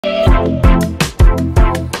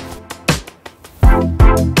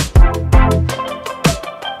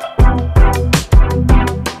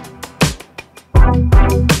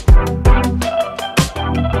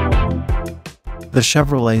The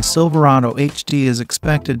Chevrolet Silverado HD is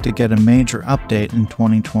expected to get a major update in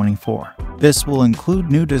 2024. This will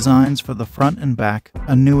include new designs for the front and back,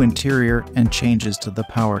 a new interior, and changes to the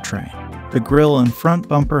powertrain. The grille and front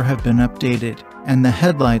bumper have been updated, and the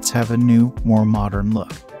headlights have a new, more modern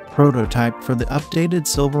look. Prototype for the updated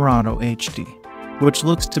Silverado HD, which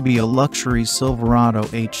looks to be a luxury Silverado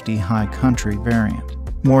HD High Country variant.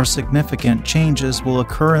 More significant changes will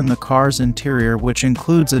occur in the car's interior, which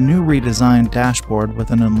includes a new redesigned dashboard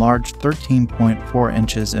with an enlarged 13.4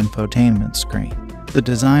 inches infotainment screen. The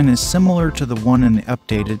design is similar to the one in the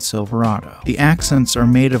updated Silverado. The accents are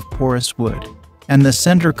made of porous wood, and the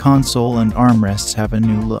center console and armrests have a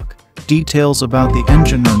new look. Details about the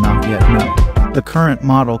engine are not yet known. The current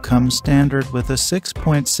model comes standard with a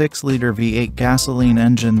 6.6-liter V8 gasoline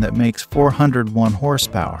engine that makes 401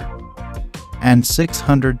 horsepower and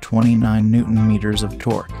 629 Nm of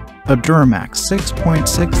torque. A Duramax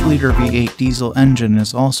 6.6-liter V8 diesel engine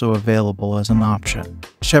is also available as an option.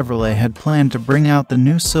 Chevrolet had planned to bring out the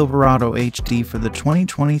new Silverado HD for the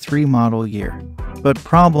 2023 model year, but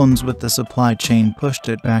problems with the supply chain pushed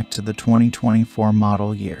it back to the 2024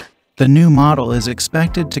 model year. The new model is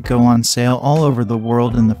expected to go on sale all over the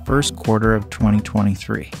world in the first quarter of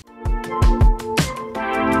 2023.